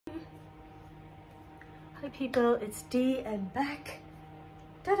Hi people, it's Dee and back.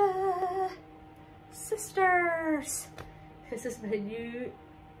 Ta-da! Sisters! This is my new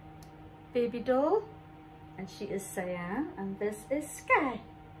baby doll and she is Cyan and this is Sky.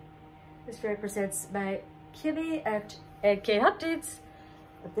 This represents my Kimmy at NK Updates.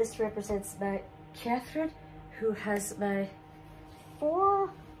 And this represents my Catherine, who has my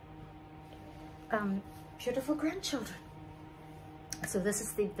 4 beautiful grandchildren. So this is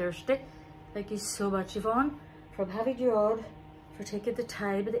Theme Thursday. Thank you so much, Yvonne, from having you on, for taking the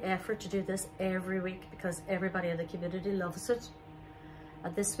time and the effort to do this every week, because everybody in the community loves it.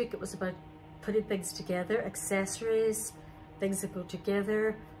 And this week it was about putting things together, accessories, things that go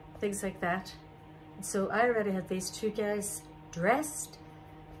together, things like that. And so I already had these 2 guys dressed.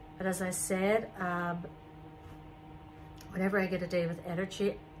 And as I said, whenever I get a day with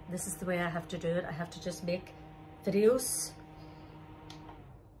energy, this is the way I have to do it. I have to just make videos.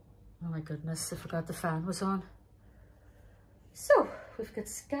 Oh my goodness, I forgot the fan was on. So, we've got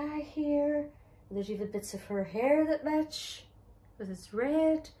Sky here. There's even bits of her hair that match with its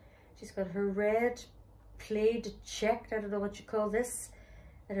red. She's got her red plaid checked, I don't know what you call this,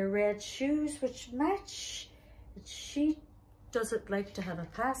 and her red shoes which match. And she doesn't like to have a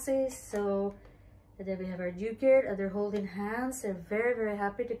passy, so, and then we have our new girl and they're holding hands. They're very, very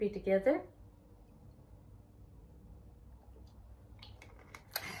happy to be together.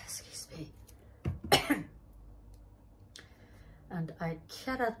 And I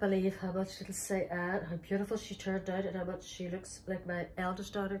cannot believe how much little Cyan, how beautiful she turned out and how much she looks like my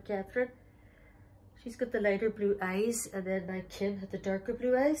eldest daughter, Catherine. She's got the lighter blue eyes and then my Kim had the darker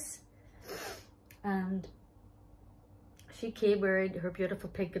blue eyes. And she came wearing her beautiful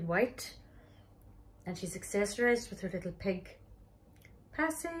pink and white. And she's accessorized with her little pink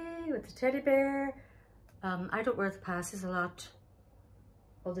passy with the teddy bear. I don't wear the passies a lot,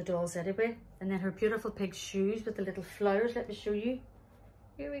 all the dolls anyway. And then her beautiful pink shoes with the little flowers. Let me show you.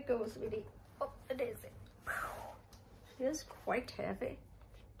 Here we go, sweetie. Oh, it is. She is quite heavy.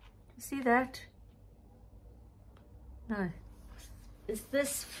 You see that? Now, is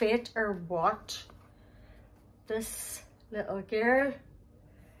this fate or what? This little girl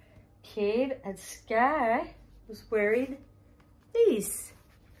came and Sky was wearing these.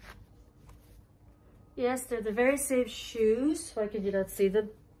 Yes, they're the very same shoes. Why can you not see them?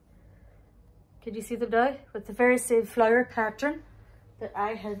 Can you see them now? With the very same flower pattern that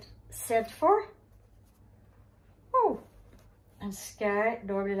I had sent for. Oh, and Sky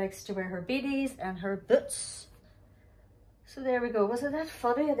normally likes to wear her beanies and her boots. So there we go. Wasn't that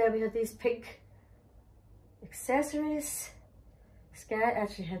funny? And then we had these pink accessories. Sky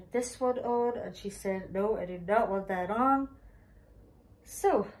actually had this one on and she said, no, I do not want that on.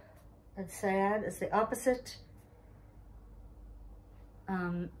 So, and Cyan is the opposite.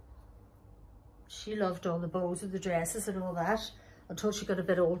 She loved all the bows and the dresses and all that until she got a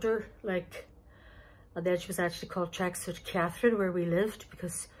bit older, like, and then she was actually called Tracksuit Catherine where we lived,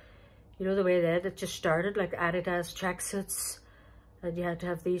 because you know the way then it just started, like Adidas tracksuits, and you had to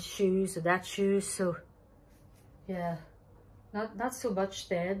have these shoes and that shoes. So yeah, not so much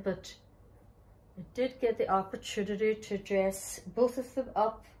then, but I did get the opportunity to dress both of them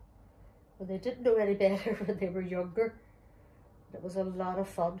up when they didn't know any better when they were younger. It was a lot of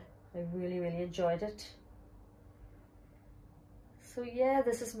fun. I really, really enjoyed it. So yeah,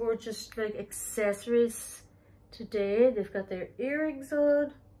 this is more just like accessories today. They've got their earrings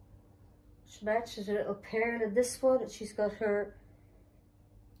on, which matches a little pearl in this one. And she's got her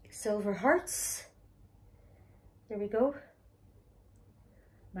silver hearts. There we go.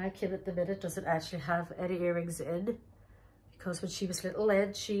 My Kim at the minute doesn't actually have any earrings in, because when she was little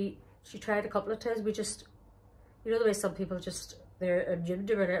then she tried a couple of times. We just, you know the way some people just, they're immune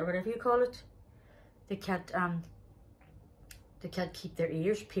to it, or whatever you call it. They can't keep their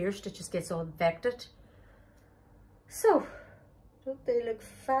ears pierced. It just gets all infected. So, don't they look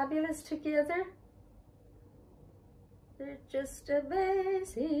fabulous together? They're just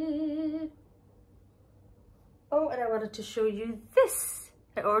amazing. Oh, and I wanted to show you this.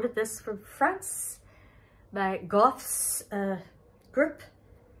 I ordered this from France. My Goths group.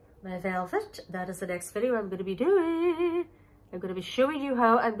 My velvet. That is the next video I'm going to be doing. I'm going to be showing you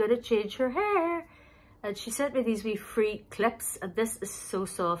how I'm going to change her hair. And she sent me these wee free clips. And this is so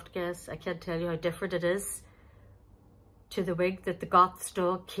soft, guys. I can't tell you how different it is to the wig that the Goths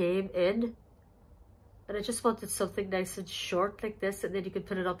doll came in. And I just wanted something nice and short like this. And then you can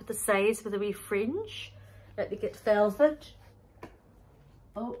put it up at the sides with a wee fringe. Let me get velvet.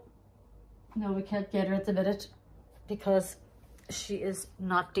 Oh, no, we can't get her at the minute because she is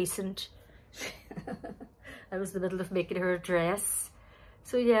not decent. I was in the middle of making her a dress.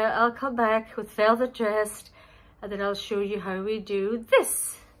 So yeah, I'll come back with velvet dressed and then I'll show you how we do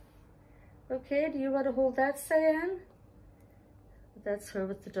this. Okay, do you want to hold that, Cyan? That's her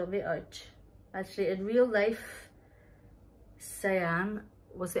with the dummy out. Actually, in real life, Cyan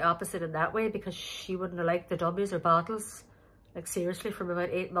was the opposite in that way because she wouldn't have liked the dummies or bottles. Like seriously, from about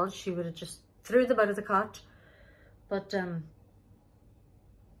 8 months, she would have just threw them out of the cot. But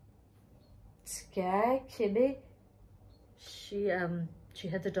Sky, Kimmy, she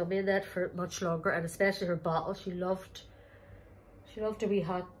had the dummy in that for much longer, and especially her bottle. She loved a wee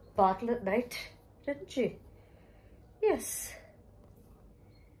hot bottle at night, didn't she? Yes.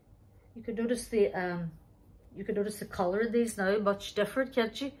 You can notice the colour in these now, much different,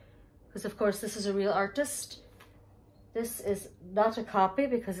 can't you? Because of course this is a real artist. This is not a copy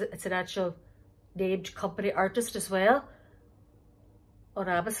because it's an actual named company artist as well on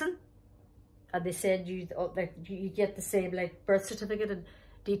Amazon. And they send you, like, you get the same like birth certificate and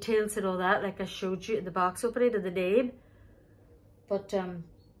details and all that, like I showed you in the box opening and the name. But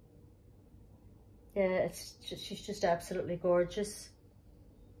yeah, she's just absolutely gorgeous.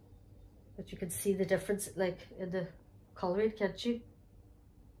 But you can see the difference, like in the colouring, can't you?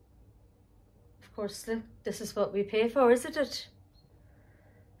 Of course, look, this is what we pay for, isn't it?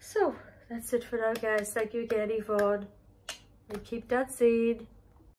 So that's it for now, guys. Thank you again, Yvonne, and keep dancing.